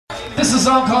This is a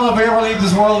song called If I Ever Leave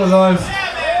This World Alive.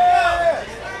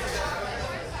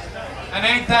 And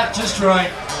ain't that just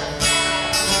right?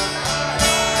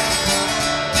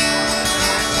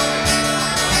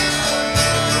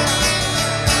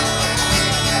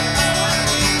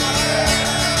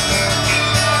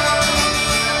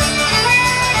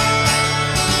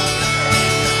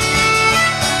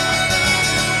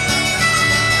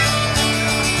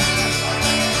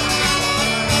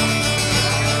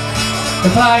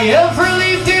 If I ever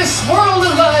leave this world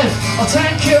alive, I'll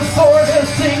thank you for the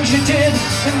things you did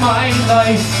in my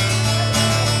life.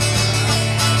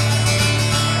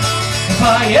 If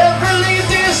I ever leave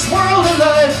this world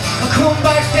alive, I'll come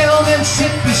back down and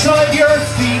sit beside your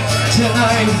feet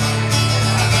tonight.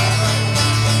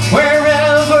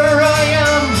 Wherever I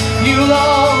am, you'll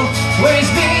always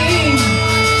be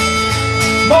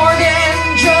more than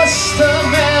just a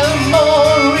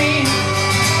memory.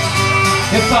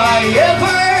 If I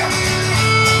ever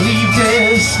leave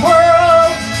this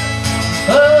world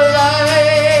alive.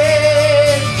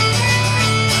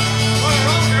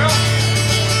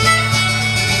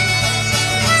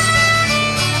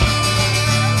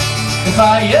 If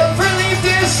I ever leave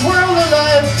this world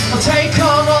alive, I'll take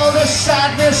on all the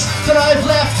sadness that I've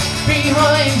left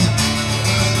behind.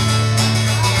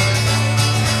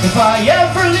 If I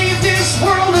ever leave this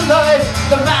world alive,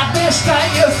 the madness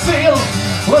that you feel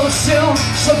will soon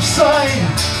subside.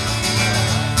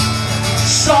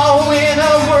 So in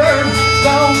a word,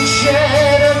 don't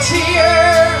shed a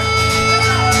tear.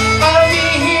 I'll be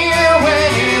here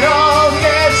when it all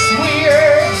gets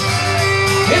weird.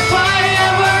 If I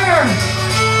ever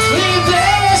leave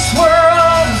this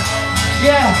world,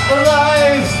 yeah,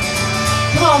 alive.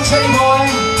 Come on, Teddy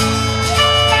boy.